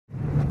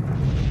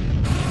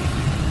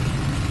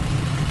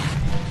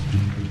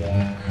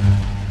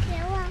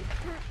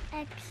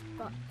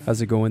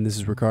How's it going? This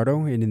is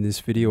Ricardo, and in this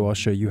video I'll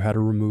show you how to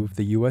remove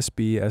the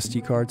USB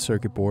SD card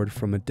circuit board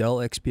from a Dell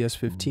XPS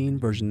 15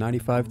 version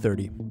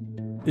 9530.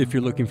 If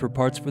you're looking for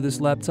parts for this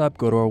laptop,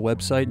 go to our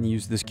website and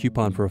use this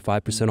coupon for a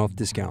 5% off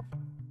discount.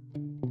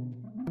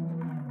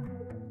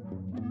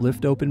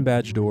 Lift open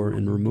badge door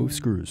and remove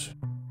screws.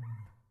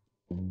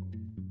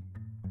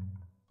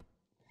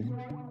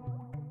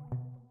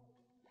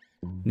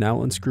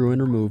 Now unscrew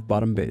and remove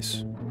bottom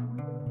base.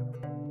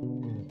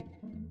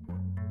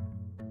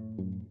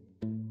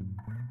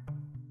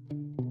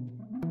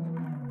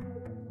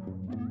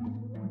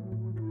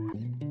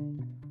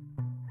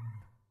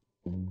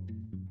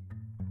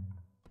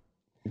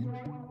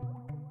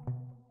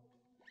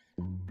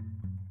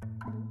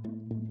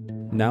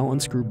 Now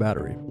unscrew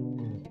battery.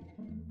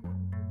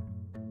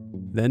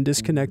 Then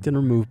disconnect and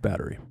remove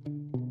battery.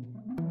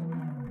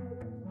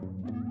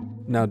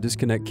 Now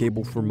disconnect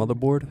cable for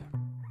motherboard.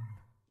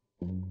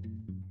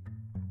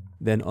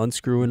 Then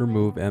unscrew and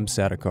remove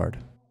mSATA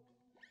card.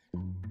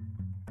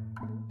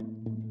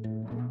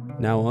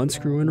 Now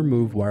unscrew and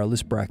remove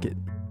wireless bracket.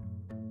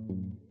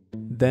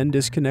 Then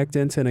disconnect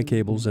antenna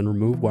cables and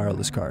remove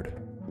wireless card.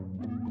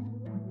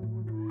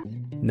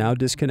 Now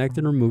disconnect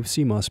and remove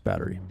CMOS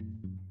battery.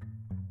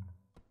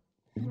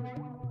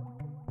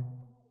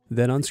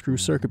 Then unscrew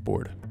circuit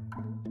board.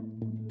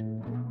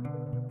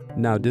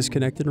 Now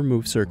disconnect and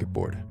remove circuit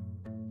board.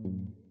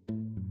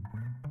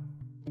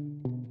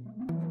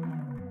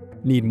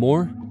 Need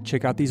more?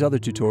 Check out these other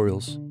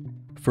tutorials.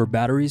 For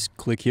batteries,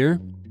 click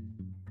here.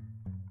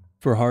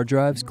 For hard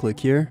drives, click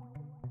here.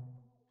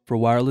 For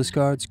wireless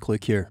cards,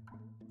 click here.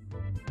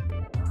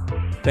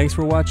 Thanks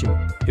for watching.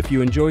 If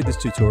you enjoyed this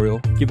tutorial,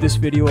 give this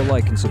video a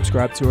like and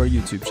subscribe to our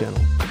YouTube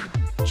channel.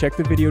 Check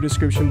the video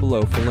description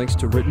below for links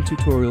to written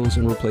tutorials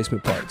and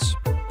replacement parts.